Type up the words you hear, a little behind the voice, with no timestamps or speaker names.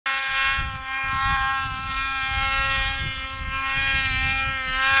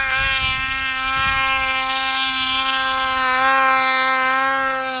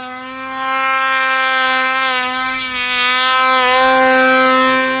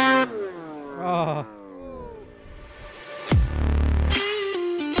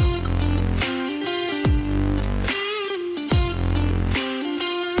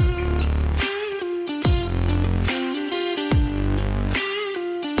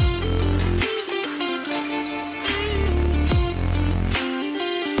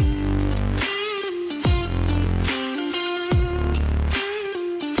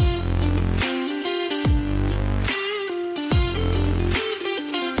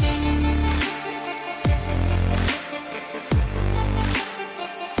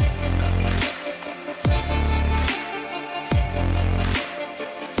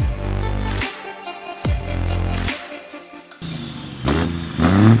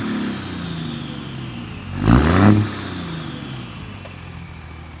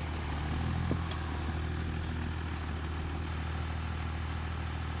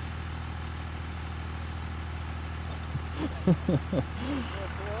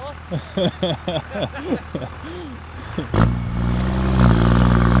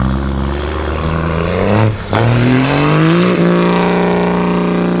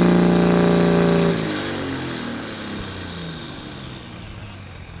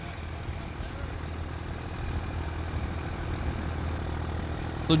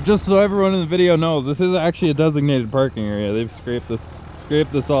So just so everyone in the video knows, this is actually a designated parking area. They've scraped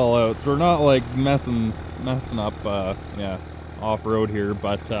this all out, so we're not like messing up yeah, off-road here,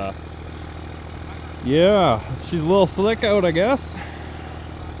 but yeah, she's a little slick out, I guess.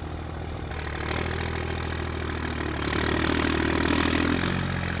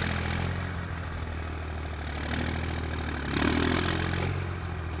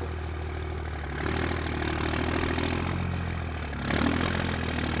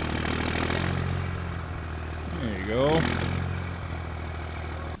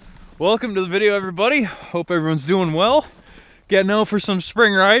 Welcome to the video, everybody. Hope everyone's doing well. Getting out for some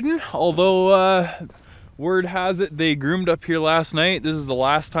spring riding, although word has it they groomed up here last night. This is the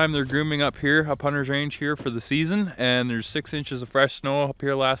last time they're grooming up here, up Hunter's Range here for the season, and there's 6 inches of fresh snow up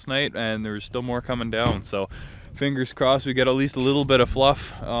here last night, and there's still more coming down, so fingers crossed we get at least a little bit of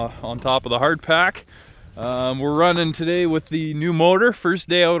fluff on top of the hard pack. We're running today with the new motor, first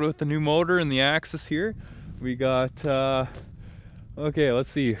day out with the new motor and the axis here. We got okay, let's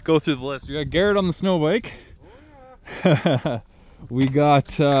see, go through the list. We got Garrett on the snow bike. We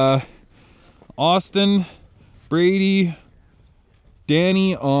got Austin, Brady,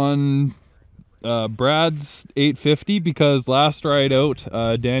 Danny on Brad's 850, because last ride out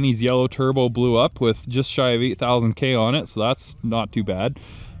Danny's yellow turbo blew up with just shy of 8,000 on it, so that's not too bad.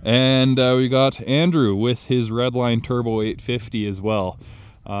 And we got Andrew with his Redline turbo 850 as well.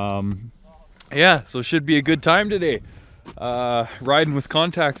 Yeah, so it should be a good time today. Riding with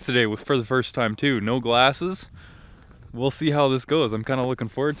contacts today for the first time too, no glasses. We'll see how this goes. I'm kind of looking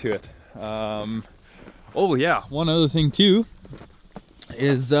forward to it. Oh yeah, one other thing too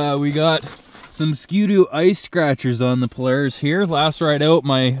is we got some Chute ice scratchers on the Polaris here. Last ride out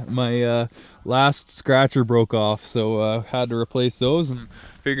my last scratcher broke off, so had to replace those and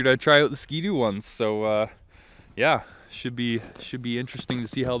figured I'd try out the Chute ones. So yeah, should be interesting to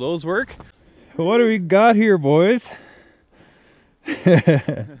see how those work. What do we got here, boys?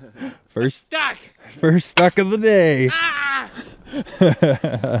 First stuck of the day. Ah!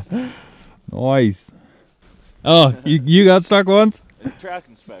 Nice. Oh, you got stuck once? It's track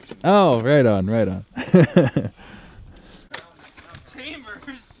inspection. Oh, right on, right on.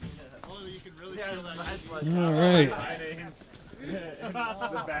 Chambers. Oh, you can really feel that. All right.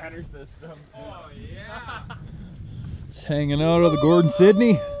 The banner system. Oh yeah. Just hanging out of the Gordon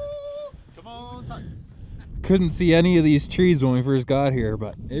Sydney. Come on. Couldn't see any of these trees when we first got here,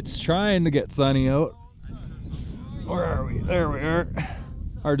 but it's trying to get sunny out. Where are we? There we are.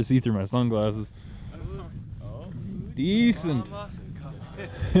 Hard to see through my sunglasses. Decent.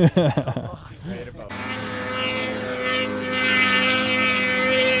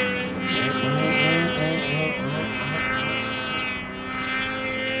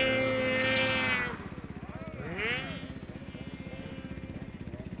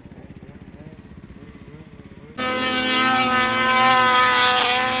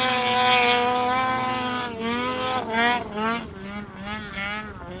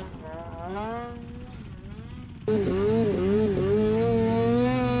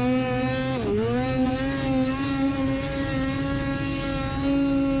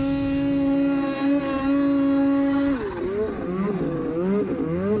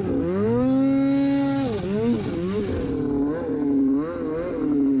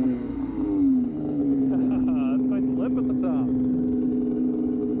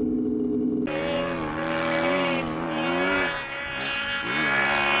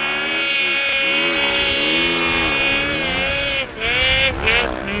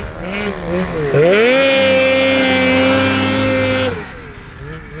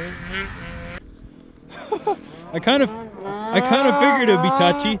 I kind of figured it'd be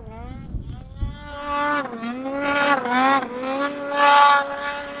touchy.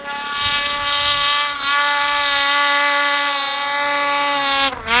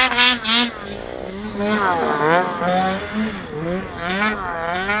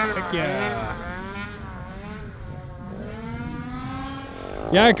 Heck yeah.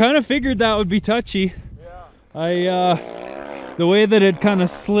 Yeah, I kind of figured that would be touchy. The way that it kind of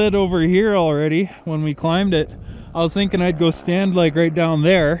slid over here already when we climbed it, I was thinking I'd go stand like right down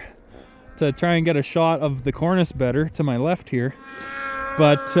there to try and get a shot of the cornice better to my left here.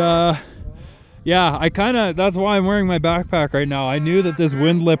 But yeah, that's why I'm wearing my backpack right now. I knew that this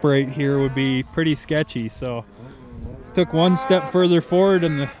wind lip right here would be pretty sketchy, so Took one step further forward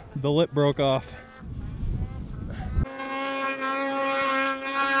and the lip broke off.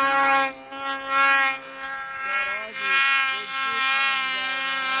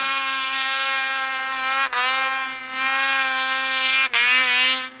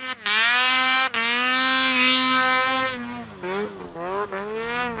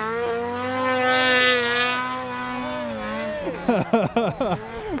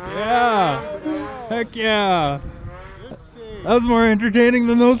 Yeah, heck yeah. That was more entertaining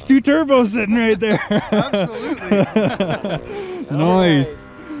than those two turbos sitting right there. Absolutely. Nice.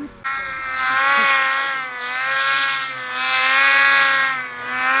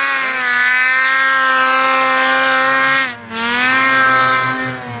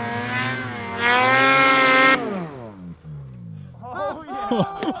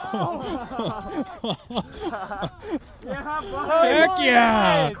 Heck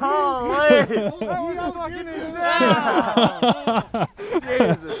yeah!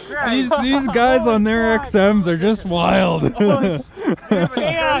 These guys on their XMs are just wild.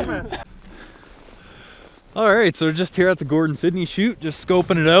 Alright, so we're just here at the Gordon Sydney chute, just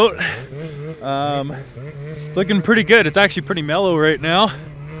scoping it out. It's looking pretty good. It's actually pretty mellow right now.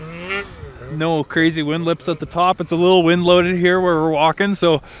 No crazy wind lips at the top. It's a little wind loaded here where we're walking,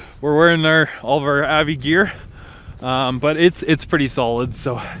 so we're wearing all of our Avi gear. But it's pretty solid,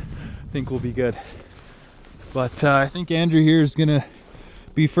 so I think we'll be good. But I think Andrew here is gonna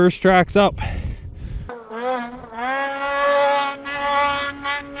be first tracks up.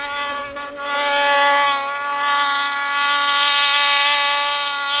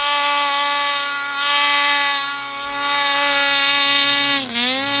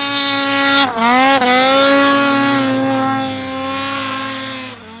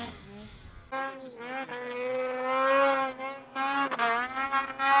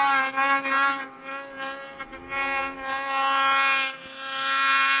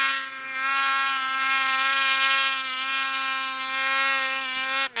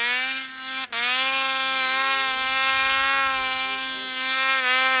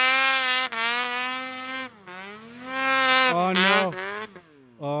 Oh no.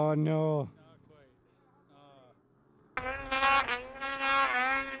 Oh no.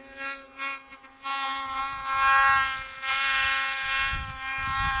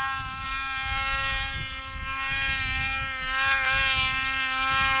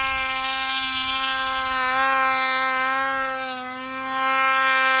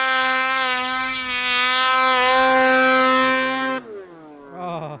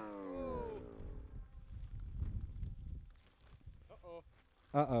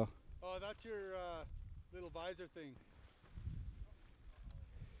 Uh-oh. Oh, that's your little visor thing.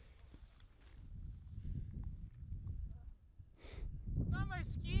 Not my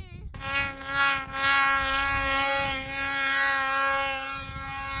ski.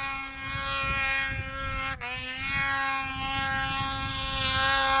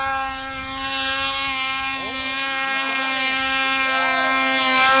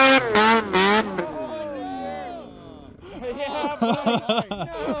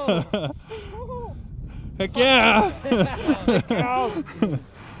 Heck yeah! That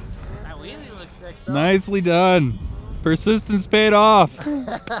wheelie looks sick though. Nicely done. Persistence paid off.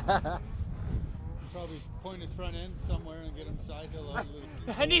 Probably point his front end somewhere and get him side to load.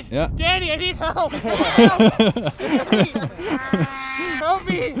 Yeah. Danny, I need help! Help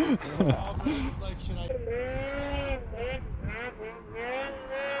me! Like, should I...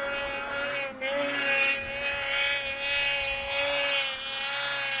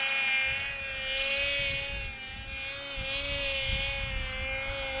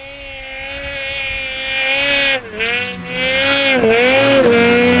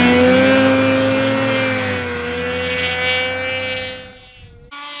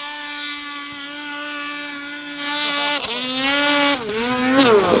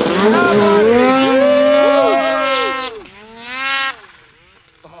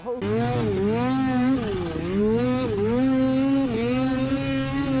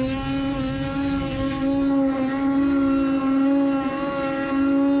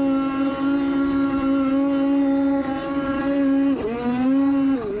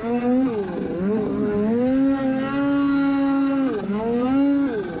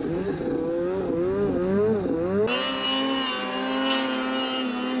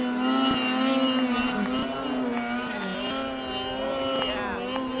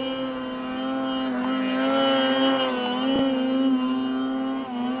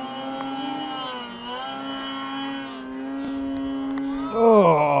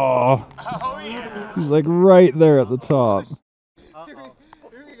 Oh, Oh yeah! he's like right there at the top. Uh-oh.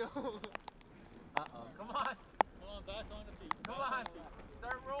 Here we go. Uh-oh. Come on. Come on, back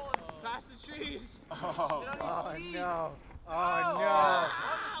past the trees. Oh no. Oh no.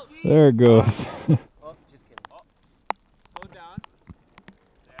 There it goes. Oh, just kidding. Slow down.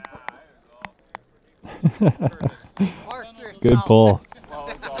 Good pull.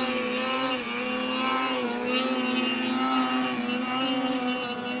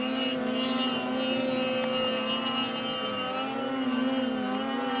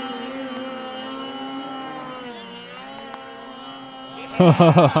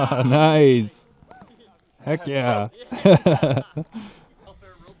 Nice. Heck yeah.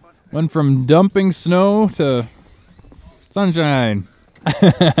 Went from dumping snow to sunshine.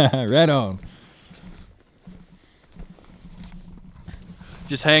 Right on.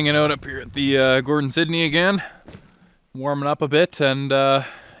 Just hanging out up here at the Gordon Sydney again. Warming up a bit, and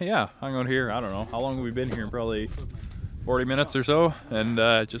yeah, hung out here. I don't know. How long have we been here? Probably 40 minutes or so.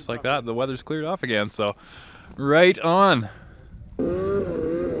 And just like that, the weather's cleared off again. So right on.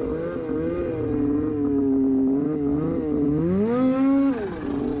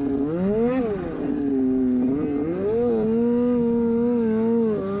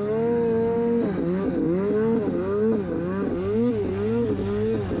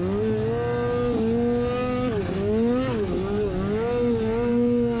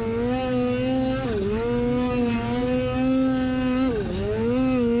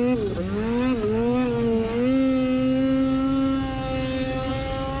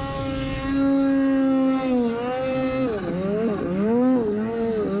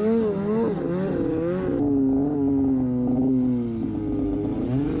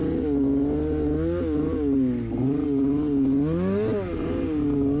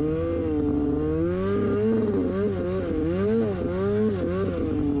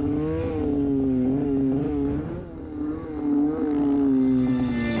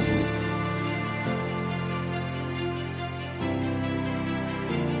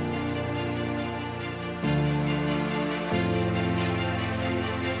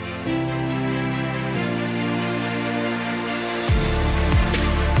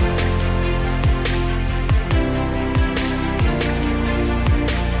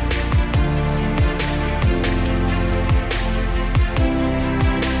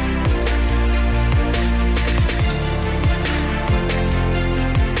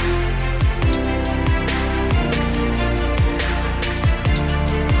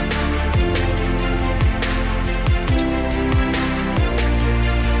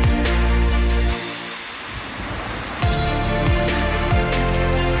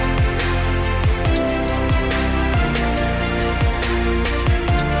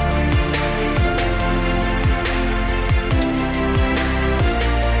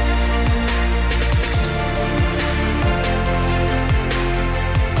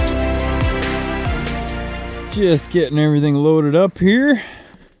 Just getting everything loaded up here.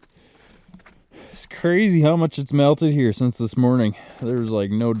 It's crazy how much it's melted here since this morning. There's like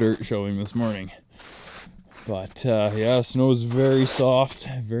no dirt showing this morning. But yeah, snow's very soft,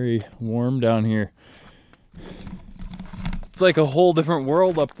 very warm down here. It's like a whole different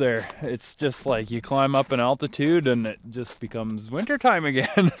world up there. It's just like you climb up in altitude and it just becomes wintertime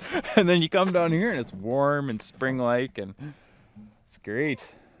again. And then you come down here and it's warm and spring-like, and it's great.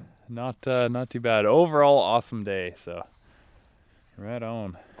 Not too bad. Overall, awesome day. So, right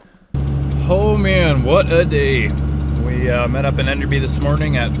on. Oh man, what a day! We met up in Enderby this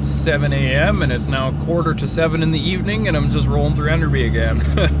morning at 7 a.m. and it's now 6:45 in the evening, and I'm just rolling through Enderby again.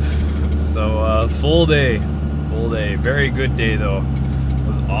 So full day, very good day though. It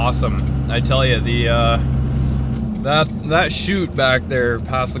was awesome. I tell you, the that chute back there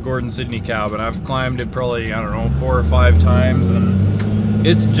past the Gordon Sydney cabin, I've climbed it probably, I don't know, 4 or 5 times, and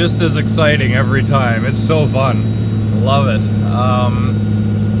it's just as exciting every time. It's so fun. Love it.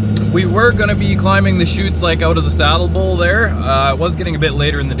 We were gonna be climbing the chutes like out of the saddle bowl there. It was getting a bit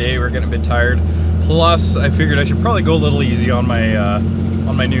later in the day. We were getting a bit tired. Plus, I figured I should probably go a little easy on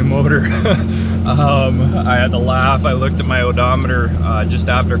my new motor. I had to laugh. I looked at my odometer just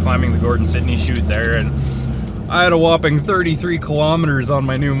after climbing the Gordon Sydney chute there, and I had a whopping 33 kilometers on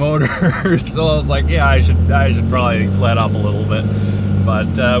my new motor. So I was like, yeah, I should probably let up a little bit.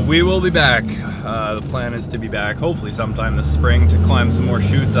 But we will be back. The plan is to be back hopefully sometime this spring to climb some more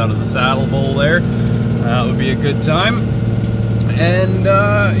chutes out of the saddle bowl there. That would be a good time. And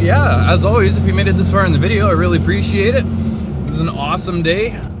yeah, as always, if you made it this far in the video, I really appreciate it. It was an awesome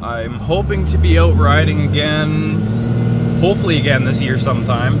day. I'm hoping to be out riding again, hopefully again this year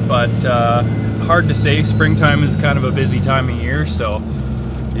sometime, but hard to say. Springtime is kind of a busy time of year, so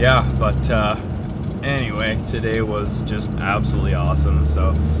yeah. But anyway, today was just absolutely awesome.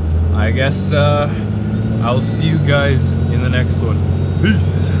 So I guess I'll see you guys in the next one.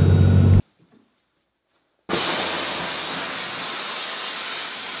 Peace.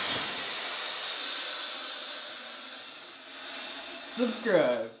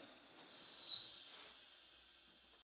 subscribe.